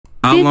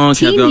How long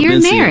have y'all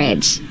been together?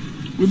 marriage.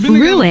 We've been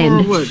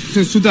together for what,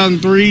 since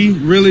 2003,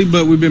 really,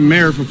 but we've been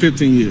married for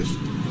 15 years.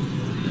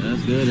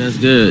 That's good. That's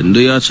good. Do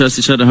y'all trust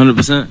each other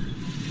 100%?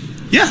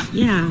 Yeah.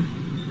 Yeah.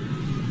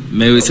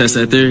 Maybe we test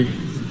that theory.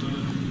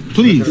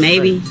 Please.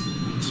 Maybe.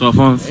 Swap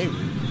phones.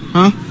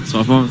 Huh?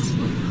 Swap phones.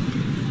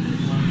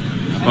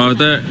 Fine with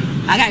that?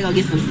 I gotta go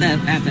get some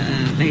stuff at the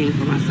thing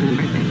for my son's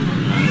birthday.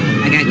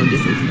 I gotta go get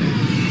some stuff.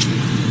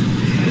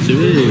 What you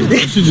mean?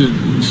 She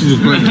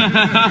just playing.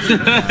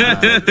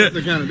 That's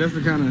the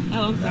kind of. Oh,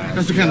 I'm sorry.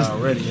 That's the kind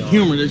of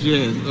humor that she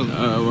has.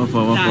 My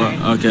fault.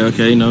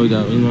 Okay, you know we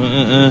got.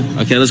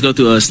 Okay, let's go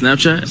through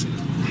Snapchat.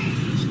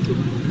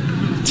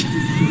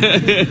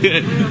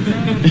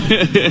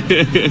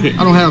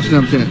 I don't have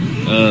Snapchat.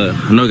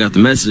 I know I got the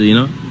messenger, you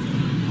know?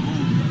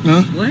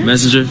 Huh? What?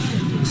 Messenger?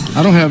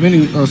 I don't have any.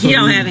 You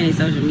don't have any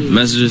social media.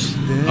 Messages?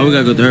 Oh, we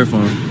gotta go through her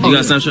phone. You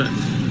got Snapchat?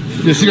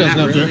 Yeah, she got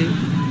Not Snapchat. really.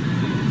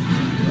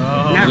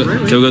 Not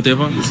really. Can we go through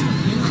your phone?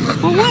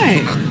 For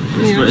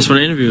what? It's for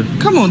the interview.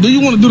 Come on, do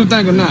you want to do the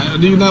thing or not? Or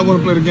do you not want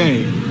to play the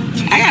game?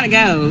 I gotta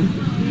go.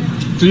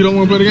 So you don't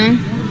want to play the game?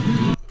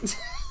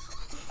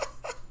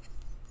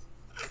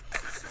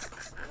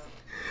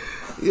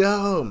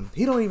 Yo,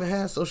 he don't even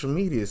have social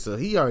media, so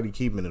he already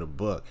keeping it a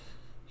buck.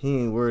 He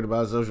ain't worried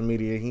about social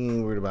media. He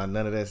ain't worried about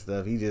none of that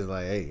stuff. He just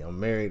like, hey, I'm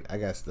married. I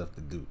got stuff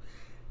to do.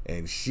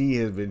 And she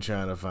has been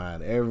trying to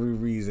find every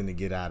reason to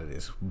get out of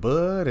this.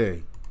 But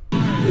hey.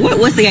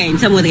 What's the game?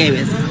 Tell me what the game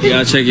is. You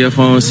gotta check your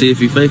phone and see if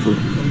you're faithful.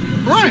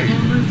 Right.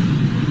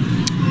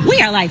 We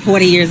are like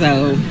 40 years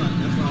old.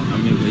 I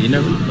mean, but you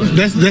never.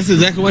 That's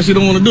exactly why she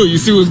don't want to do it. You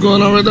see what's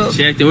going on right now?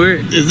 She acting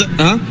weird?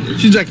 Huh?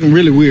 She's acting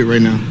really weird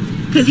right now.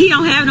 Because he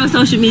don't have no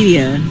social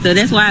media. So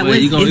that's why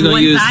it's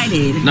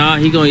one-sided. Nah,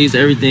 he gonna use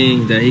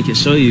everything that he can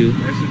show you.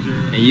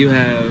 And you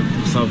have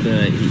something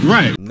that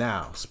right.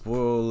 Now,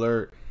 spoiler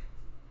alert.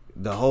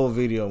 The whole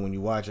video, when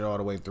you watch it all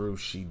the way through,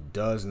 she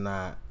does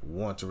not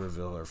want to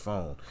reveal her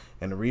phone.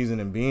 And the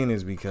reason being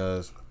is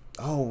because,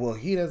 oh, well,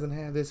 he doesn't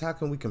have this. How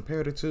can we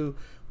compare the two?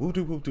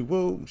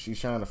 Whoop-de-whoop-de-whoop. She's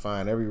trying to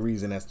find every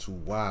reason as to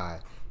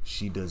why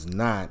she does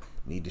not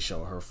need to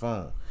show her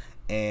phone.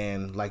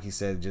 And like he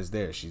said just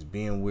there, she's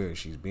being weird.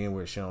 She's being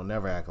weird. She don't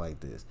never act like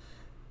this.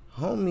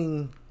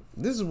 Homie,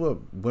 this is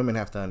what women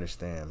have to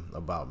understand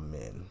about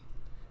men.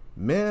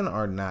 Men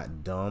are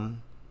not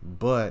dumb,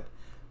 but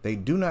they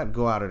do not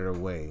go out of their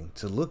way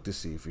to look to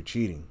see if you're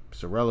cheating.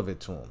 It's irrelevant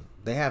to them.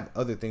 They have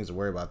other things to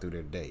worry about through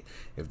their day.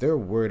 If they're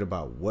worried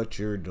about what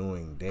you're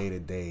doing day to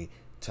day,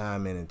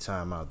 time in and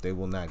time out, they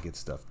will not get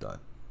stuff done.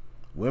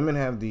 Women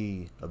have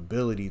the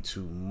ability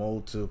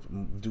to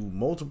do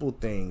multiple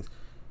things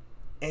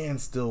and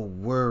still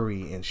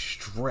worry and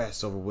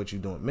stress over what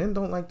you're doing. Men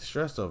don't like to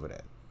stress over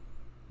that.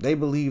 They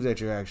believe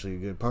that you're actually a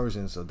good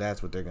person, so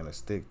that's what they're going to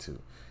stick to.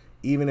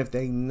 Even if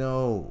they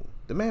know.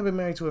 The man been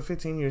married to her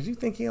 15 years. You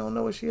think he don't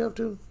know what she up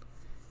to?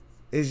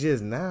 It's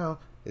just now,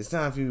 it's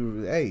time for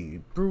you,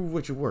 hey, prove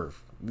what you're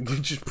worth.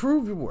 Just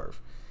prove your worth.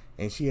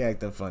 And she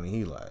acting funny.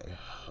 He like,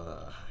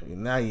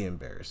 now you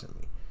embarrassing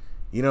me.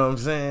 You know what I'm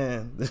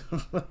saying?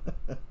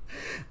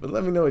 But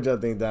let me know what y'all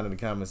think down in the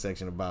comment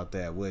section about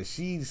that. Was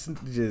she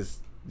just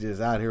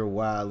out here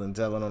wild and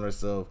telling on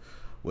herself?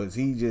 Was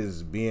he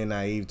just being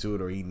naive to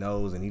it, or he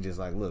knows and he just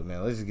like, look,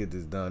 man, let's just get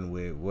this done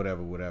with,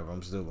 whatever.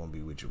 I'm still going to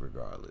be with you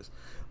regardless.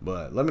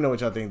 But let me know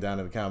what y'all think down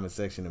in the comment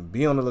section, and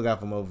be on the lookout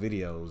for more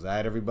videos. All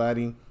right,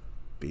 everybody?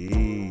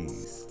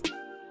 Peace.